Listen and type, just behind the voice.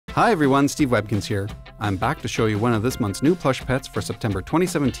Hi everyone, Steve Webkinz here. I'm back to show you one of this month's new plush pets for September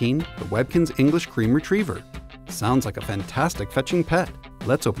 2017, the Webkinz English Cream Retriever. Sounds like a fantastic fetching pet.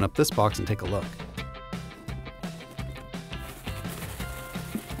 Let's open up this box and take a look.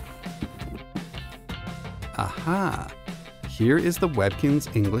 Aha! Here is the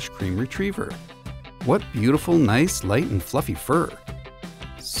Webkinz English Cream Retriever. What beautiful, nice, light and fluffy fur.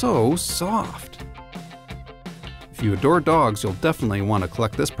 So soft. If you adore dogs, you'll definitely want to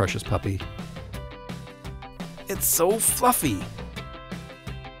collect this precious puppy. It's so fluffy.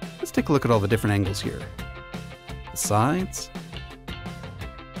 Let's take a look at all the different angles here. The sides.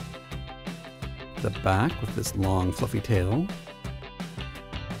 The back with this long fluffy tail.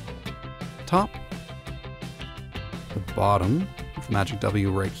 Top. The bottom with the magic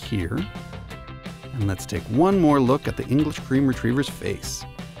W right here. And let's take one more look at the English Cream Retriever's face.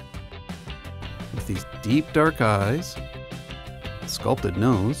 With these deep dark eyes, sculpted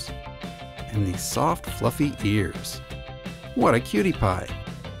nose, and these soft fluffy ears. What a cutie pie!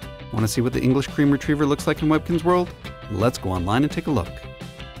 Want to see what the English Cream Retriever looks like in Webkinz World? Let's go online and take a look.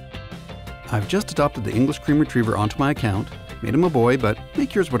 I've just adopted the English Cream Retriever onto my account, made him a boy, but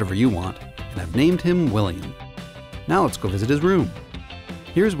make yours whatever you want, and I've named him William. Now let's go visit his room.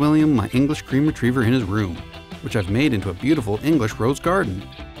 Here's William, my English Cream Retriever, in his room, which I've made into a beautiful English rose garden.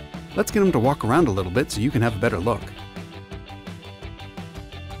 Let's get him to walk around a little bit so you can have a better look.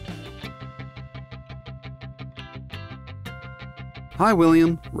 Hi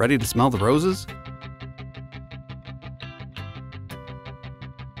William, ready to smell the roses?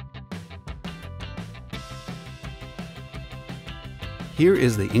 Here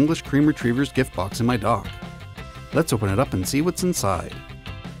is the English Cream Retriever's gift box in my dock. Let's open it up and see what's inside.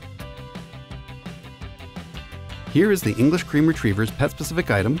 Here is the English Cream Retriever's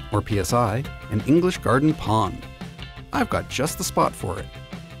pet-specific item, or PSI, an English garden pond. I've got just the spot for it.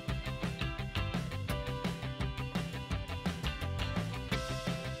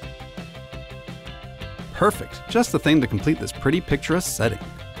 Perfect, just the thing to complete this pretty picturesque setting.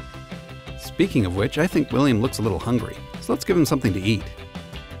 Speaking of which, I think William looks a little hungry, so let's give him something to eat.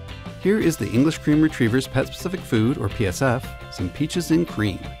 Here is the English Cream Retriever's pet-specific food, or PSF, some peaches and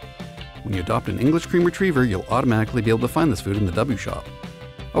cream. When you adopt an English Cream Retriever, you'll automatically be able to find this food in the W shop.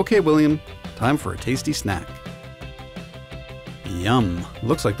 Okay, William, time for a tasty snack. Yum!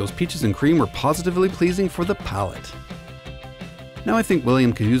 Looks like those peaches and cream were positively pleasing for the palate. Now I think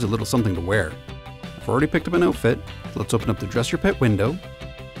William could use a little something to wear. I've already picked up an outfit, so let's open up the Dress Your Pet window,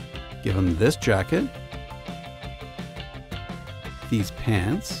 give him this jacket, these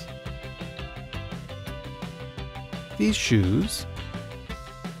pants, these shoes,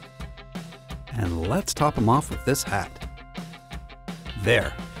 and let's top him off with this hat.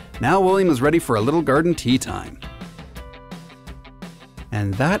 There, now William is ready for a little garden tea time.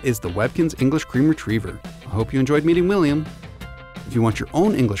 And that is the Webkinz English Cream Retriever. I hope you enjoyed meeting William. If you want your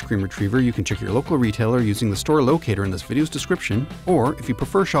own English Cream Retriever, you can check your local retailer using the store locator in this video's description, or if you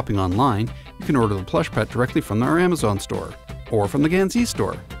prefer shopping online, you can order the plush pet directly from our Amazon store, or from the Ganz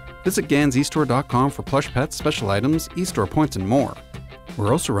eStore. Visit ganzestore.com for plush pets, special items, eStore points, and more.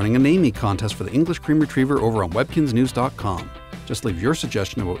 We're also running a Name Me contest for the English Cream Retriever over on webkinznews.com. Just leave your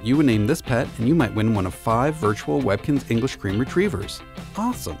suggestion of what you would name this pet and you might win one of 5 virtual Webkinz English Cream Retrievers.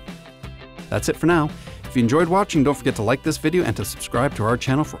 Awesome! That's it for now. If you enjoyed watching, don't forget to like this video and to subscribe to our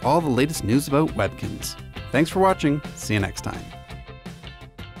channel for all the latest news about Webkinz. Thanks for watching. See you next time.